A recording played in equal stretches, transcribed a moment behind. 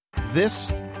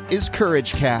This is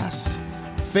Courage Cast.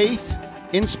 Faith,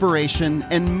 inspiration,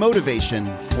 and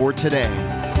motivation for today.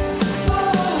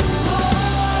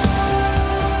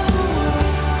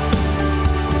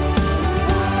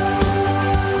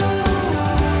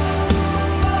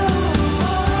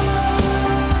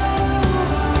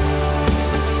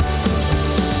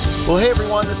 Well, hey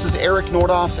everyone, this is Eric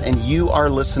Nordoff, and you are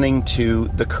listening to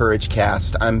the Courage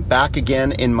Cast. I'm back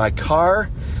again in my car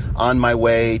on my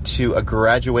way to a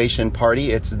graduation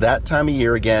party. It's that time of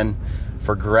year again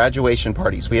for graduation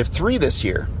parties. We have 3 this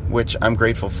year, which I'm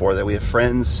grateful for, that we have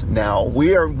friends now.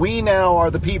 We now are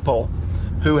the people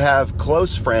who have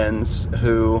close friends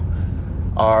who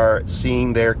are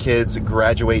seeing their kids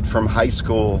graduate from high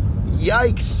school.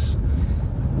 Yikes!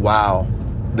 Wow.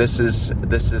 This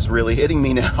is really hitting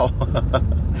me now.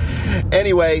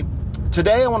 Anyway,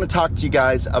 today I want to talk to you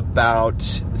guys about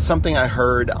something I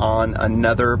heard on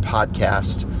another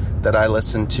podcast that I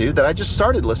listened to, that I just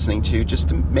started listening to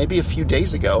just maybe a few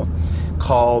days ago,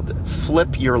 called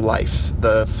Flip Your Life,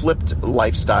 the Flipped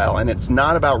Lifestyle. And it's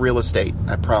not about real estate,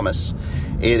 I promise.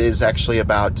 It is actually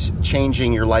about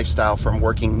changing your lifestyle from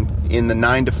working in the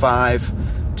 9 to 5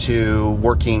 to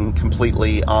working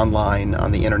completely online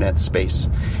on the internet space.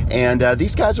 And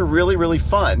these guys are really, really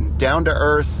fun.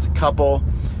 Down-to-earth couple.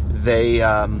 They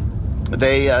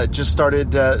just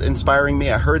started inspiring me.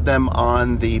 I heard them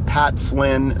on the Pat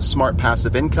Flynn Smart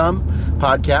Passive Income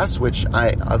podcast, which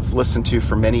I've listened to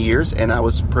for many years, and I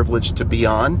was privileged to be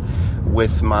on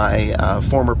with my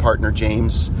former partner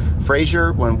James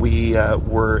Frazier when we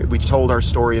told our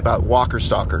story about walker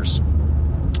stalkers.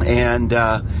 And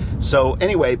so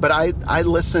anyway, but I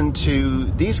listened to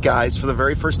these guys for the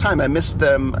very first time. I missed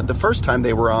them the first time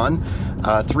they were on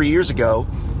 3 years ago,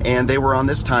 and they were on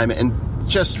this time, and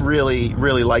just really,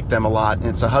 really liked them a lot. And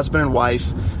it's a husband and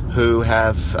wife who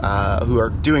are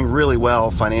doing really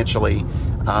well financially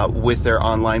with their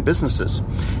online businesses.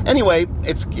 Anyway,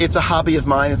 it's a hobby of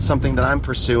mine. It's something that I'm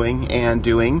pursuing and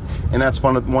doing, and that's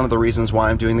one of the reasons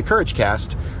why I'm doing the Courage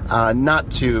Cast.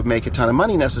 Not to make a ton of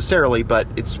money necessarily, but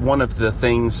it's one of the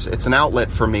things. It's an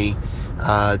outlet for me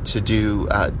to do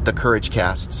the Courage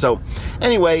Cast. So,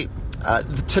 anyway,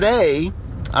 today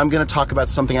I'm going to talk about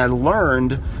something I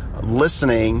learned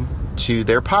listening to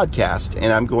their podcast,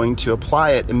 and I'm going to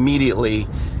apply it immediately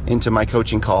into my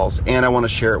coaching calls, and I want to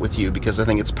share it with you because I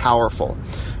think it's powerful.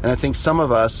 And I think some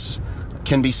of us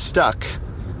can be stuck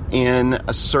in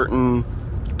a certain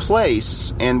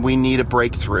place and we need a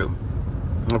breakthrough.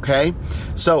 Okay?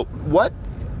 So what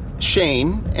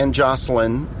Shane and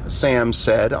Jocelyn Sam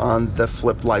said on the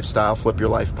Flip Your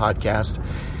Life podcast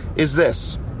is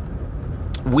this: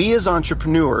 we as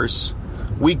entrepreneurs,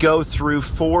 we go through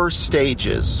 4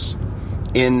 stages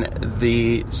in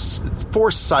the 4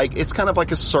 cycle. It's kind of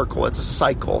like a circle. It's a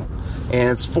cycle,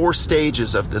 and it's 4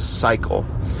 stages of this cycle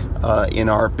in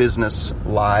our business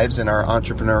lives, in our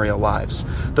entrepreneurial lives.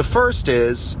 The first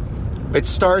is, it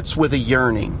starts with a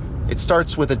yearning. It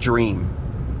starts with a dream.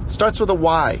 It starts with a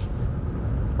why,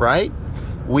 right?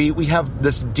 We have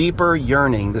this deeper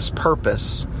yearning, this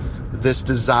purpose, this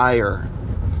desire,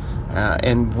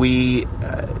 and we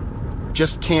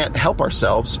just can't help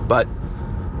ourselves but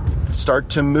start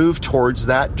to move towards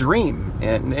that dream.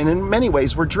 And in many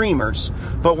ways, we're dreamers,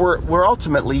 but we're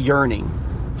ultimately yearning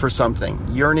for something,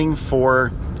 yearning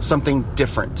for something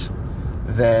different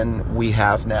than we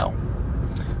have now.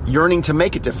 Yearning to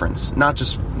make a difference, not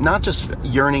just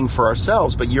yearning for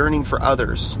ourselves, but yearning for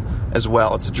others as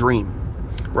well. It's a dream,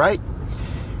 right?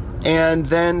 And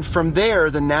then from there,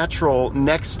 the natural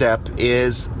next step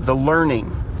is the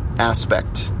learning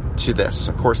aspect to this.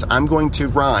 Of course, I'm going to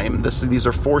rhyme. These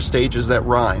are 4 stages that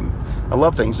rhyme. I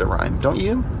love things that rhyme, don't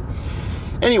you?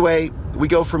 Anyway, we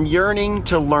go from yearning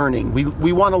to learning.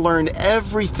 We want to learn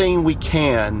everything we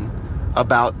can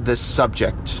about this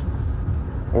subject,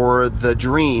 or the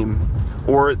dream,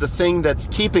 or the thing that's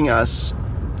keeping us,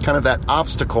 kind of that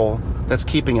obstacle that's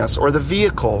keeping us, or the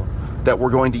vehicle that we're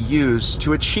going to use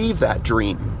to achieve that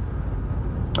dream.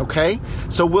 Okay?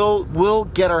 So we'll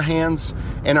get our hands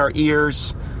and our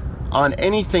ears on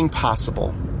anything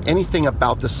possible, anything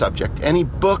about the subject. Any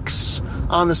books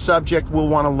on the subject, we'll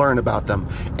want to learn about them.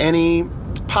 Any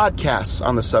podcasts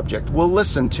on the subject, we'll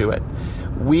listen to it.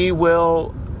 We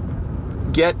will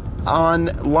get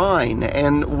online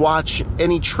and watch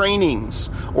any trainings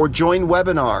or join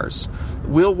webinars.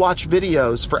 We'll watch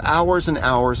videos for hours and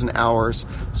hours and hours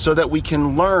so that we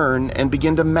can learn and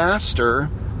begin to master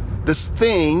this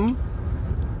thing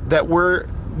that we're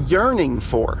yearning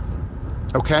for.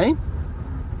 Okay?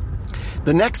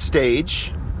 The next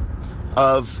stage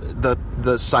of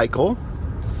the cycle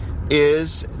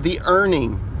is the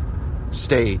earning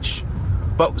stage.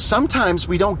 But sometimes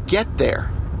we don't get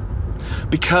there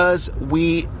because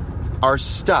we are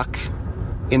stuck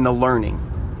in the learning.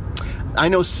 I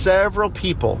know several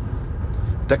people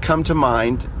that come to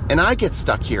mind, and I get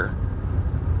stuck here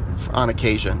on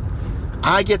occasion.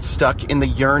 I get stuck in the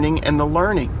yearning and the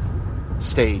learning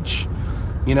stage.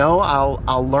 You know,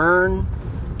 I'll learn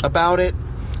about it,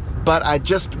 but I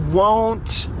just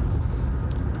won't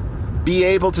be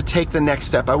able to take the next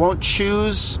step. I won't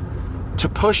choose to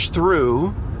push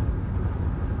through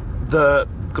the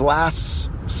glass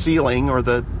ceiling or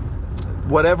the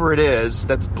whatever it is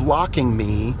that's blocking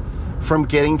me from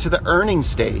getting to the earning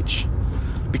stage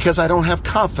because I don't have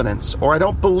confidence or I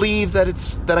don't believe that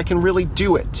I can really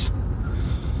do it.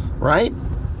 Right?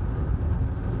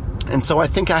 And so I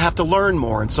think I have to learn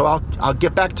more. And so I'll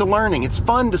get back to learning. It's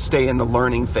fun to stay in the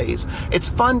learning phase. It's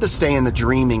fun to stay in the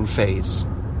dreaming phase.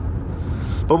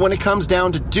 But when it comes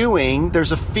down to doing,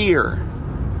 there's a fear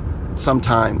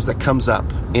sometimes that comes up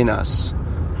in us.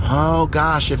 Oh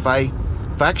gosh, if I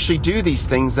actually do these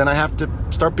things, then I have to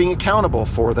start being accountable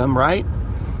for them, right?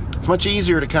 It's much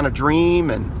easier to kind of dream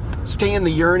and stay in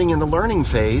the yearning and the learning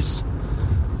phase.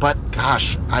 But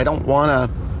gosh, I don't want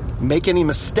to make any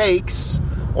mistakes,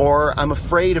 or I'm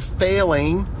afraid of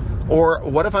failing, or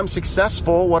what if I'm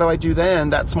successful? What do I do then?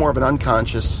 That's more of an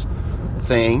unconscious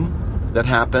thing that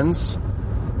happens.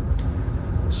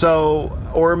 So,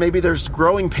 or maybe there's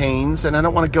growing pains and I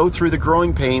don't want to go through the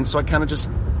growing pains, so I kind of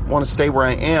just want to stay where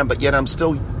I am, but yet I'm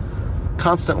still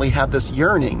constantly have this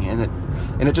yearning and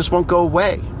it just won't go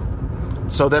away.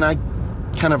 So then I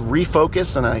kind of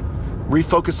refocus and I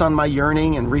refocus on my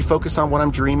yearning and refocus on what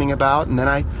I'm dreaming about, and then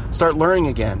I start learning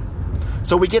again.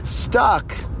 So we get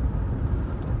stuck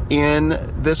in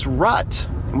this rut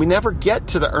and we never get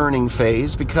to the earning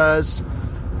phase because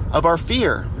of our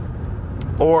fear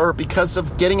or because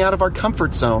of getting out of our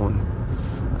comfort zone.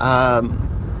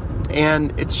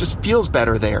 And it just feels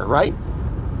better there, right?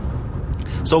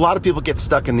 So a lot of people get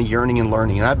stuck in the yearning and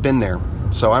learning, and I've been there.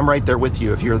 So I'm right there with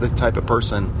you if you're the type of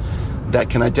person that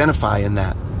can identify in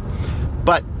that.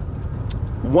 But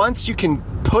once you can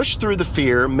push through the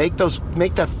fear, make that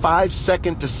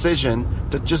 5-second decision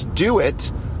to just do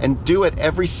it and do it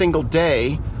every single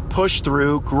day, push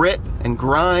through, grit and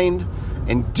grind,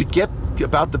 and to get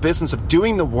about the business of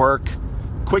doing the work,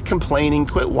 quit complaining,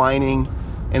 quit whining,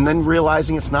 and then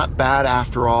realizing it's not bad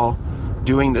after all,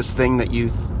 doing this thing that you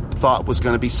thought was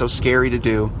going to be so scary to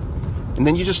do. And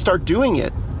then you just start doing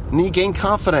it, and then you gain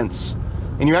confidence,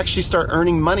 and you actually start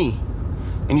earning money,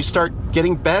 and you start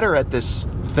getting better at this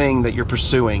thing that you're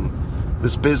pursuing,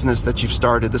 this business that you've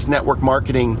started, this network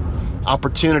marketing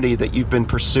opportunity that you've been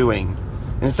pursuing.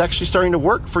 And it's actually starting to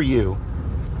work for you.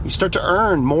 You start to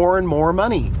earn more and more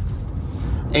money.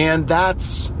 And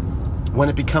that's when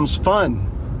it becomes fun.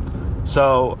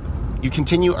 So you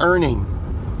continue earning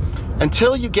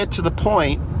until you get to the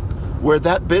point where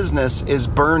that business is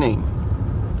burning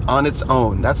on its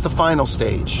own. That's the final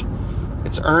stage.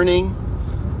 It's earning,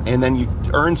 and then you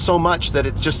earn so much that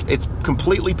it's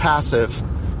completely passive,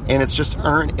 and it's just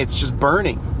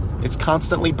burning. It's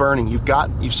constantly burning.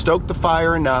 You've stoked the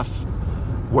fire enough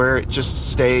where it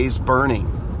just stays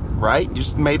burning, right? You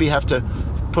just maybe have to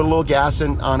put a little gas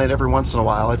on it every once in a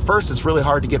while. At first, it's really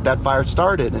hard to get that fire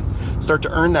started and start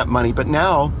to earn that money, but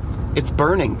now it's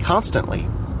burning constantly.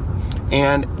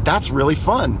 And that's really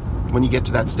fun when you get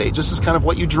to that stage. This is kind of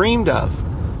what you dreamed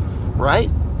of, right?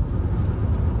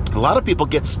 A lot of people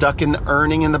get stuck in the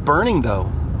earning and the burning, though.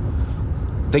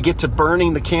 They get to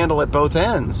burning the candle at both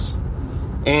ends,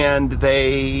 and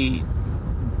they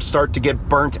start to get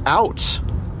burnt out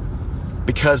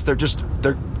because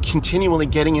they're continually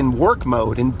getting in work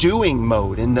mode and doing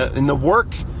mode, and the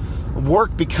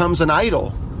work becomes an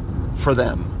idol for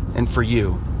them and for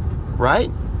you, right?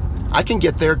 I can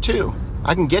get there too.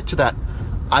 I can get to that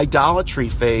idolatry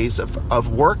phase of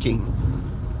working,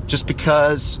 just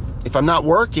because if I'm not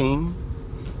working,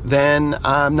 then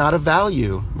I'm not of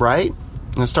value, right?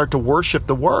 And I start to worship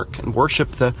the work and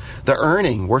worship the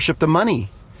earning, worship the money,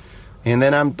 and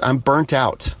then I'm burnt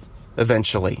out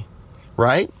eventually,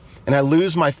 right? And I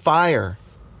lose my fire.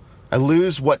 I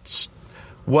lose what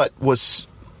was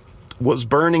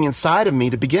burning inside of me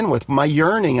to begin with. My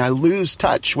yearning, I lose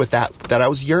touch with that I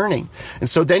was yearning. And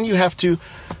so then you have to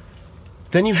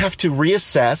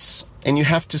reassess, and you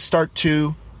have to start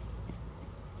to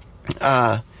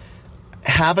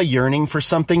have a yearning for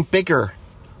something bigger.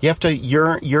 You have to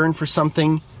yearn for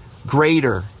something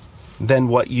greater than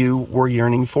what you were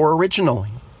yearning for originally.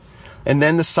 And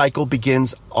then the cycle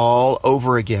begins all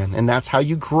over again. And that's how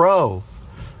you grow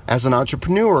as an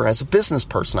entrepreneur, as a business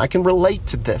person. I can relate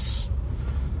to this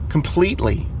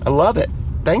completely. I love it.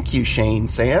 Thank you, Shane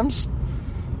Sams.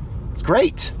 It's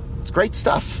great. It's great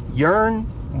stuff. Yearn,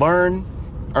 learn,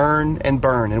 earn, and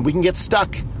burn. And we can get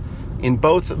stuck in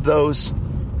both of those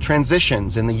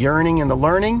transitions, in the yearning and the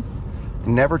learning,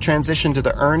 and never transition to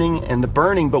the earning and the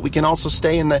burning. But we can also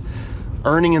stay in the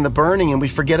earning and the burning, and we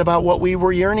forget about what we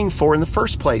were yearning for in the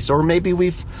first place. Or maybe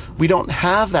we don't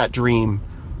have that dream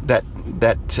that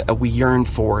we yearn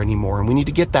for anymore, and we need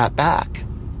to get that back.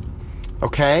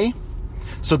 Okay?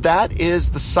 So that is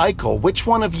the cycle. Which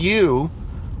one of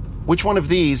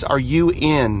these are you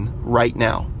in right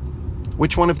now?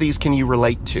 Which one of these can you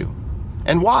relate to?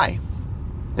 And why?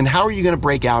 And how are you going to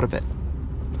break out of it?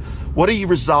 What are you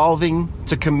resolving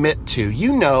to commit to?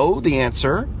 You know the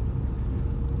answer.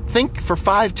 Think for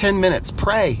 5-10 minutes.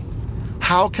 Pray.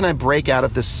 How can I break out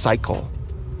of this cycle?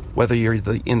 Whether you're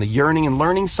in the yearning and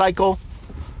learning cycle,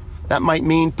 that might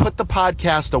mean put the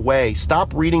podcast away.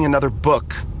 Stop reading another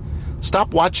book.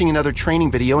 Stop watching another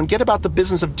training video and get about the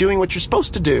business of doing what you're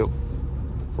supposed to do.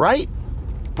 Right?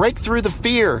 Break through the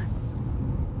fear.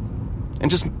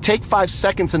 And just take 5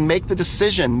 seconds and make the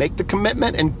decision. Make the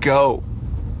commitment and go.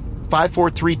 5,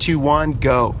 4, 3, 2, 1,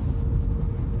 go.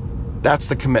 That's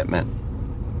the commitment.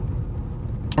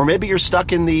 Or maybe you're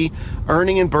stuck in the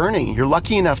earning and burning. You're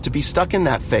lucky enough to be stuck in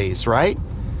that phase, right?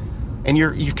 And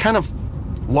you kind of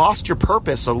lost your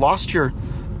purpose or lost your,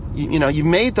 you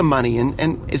made the money.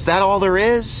 And is that all there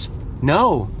is?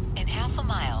 No. In half a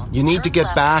mile, you need to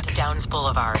get back to Downs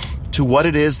Boulevard, to what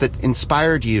it is that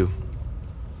inspired you,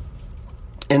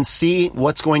 and see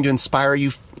what's going to inspire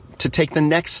you to take the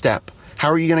next step.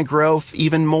 How are you going to grow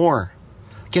even more?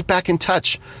 Get back in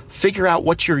touch. Figure out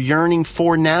what you're yearning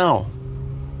for now.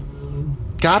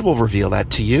 God will reveal that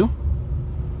to you.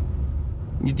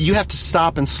 You have to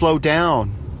stop and slow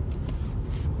down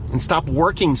and stop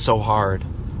working so hard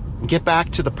and get back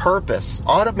to the purpose.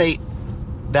 Automate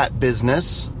that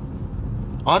business.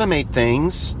 Automate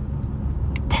things.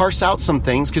 Parse out some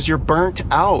things because you're burnt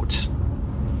out.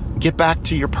 Get back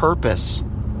to your purpose.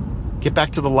 Get back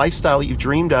to the lifestyle that you've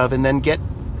dreamed of, and then get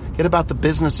about the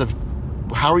business of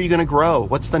how are you going to grow?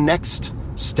 What's the next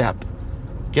step?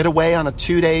 Get away on a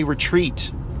 2-day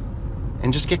retreat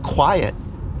and just get quiet.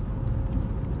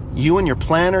 You and your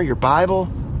planner, your Bible,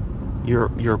 your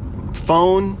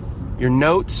phone, your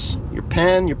notes, your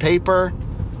pen, your paper.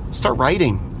 Start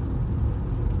writing.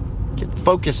 Get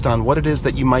focused on what it is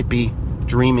that you might be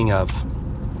dreaming of.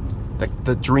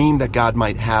 The dream that God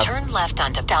might have turn left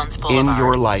onto Downs Boulevard in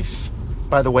your life.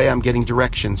 By the way, I'm getting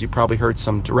directions. You probably heard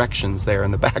some directions there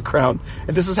in the background.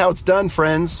 And this is how it's done,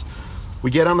 friends.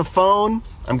 We get on the phone.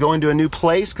 I'm going to a new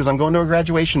place because I'm going to a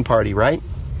graduation party, right?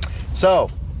 So,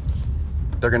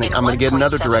 I'm going to get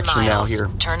another direction now here.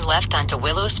 Turn left onto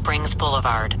Willow Springs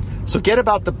Boulevard. So get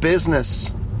about the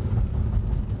business.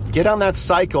 Get on that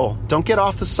cycle. Don't get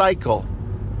off the cycle.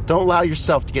 Don't allow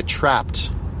yourself to get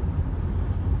trapped.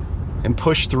 And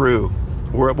push through.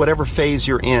 Whatever phase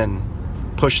you're in,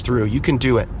 push through. You can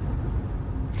do it.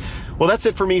 Well, that's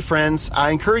it for me, friends. I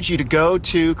encourage you to go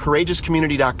to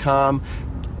courageouscommunity.com,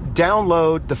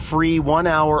 download the free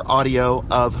 1-hour audio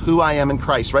of Who I Am in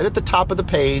Christ. Right at the top of the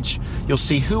page, you'll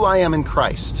see Who I Am in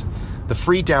Christ, the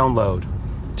free download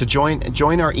to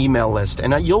join our email list.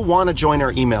 And you'll want to join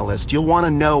our email list. You'll want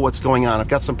to know what's going on. I've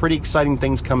got some pretty exciting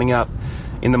things coming up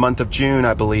in the month of June,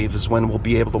 I believe, is when we'll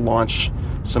be able to launch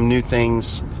some new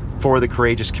things for the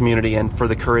Courageous Community and for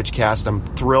the Courage Cast. I'm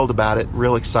thrilled about it,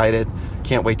 real excited.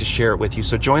 Can't wait to share it with you.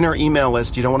 So join our email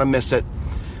list. You don't want to miss it.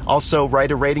 Also,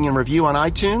 write a rating and review on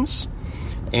iTunes.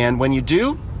 And when you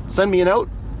do, send me a note,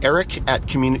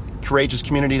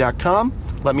 eric@courageouscommunity.com.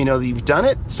 Let me know that you've done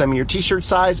it. Send me your t-shirt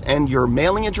size and your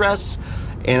mailing address,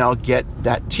 and I'll get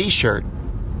that t-shirt,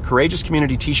 Courageous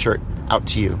Community t-shirt, out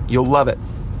to you. You'll love it.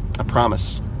 I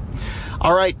promise.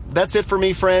 All right, that's it for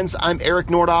me, friends. I'm Eric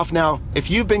Nordoff. Now,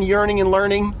 if you've been yearning and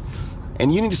learning,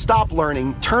 and you need to stop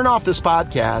learning, turn off this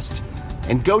podcast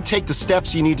and go take the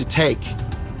steps you need to take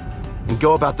and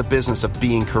go about the business of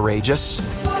being courageous.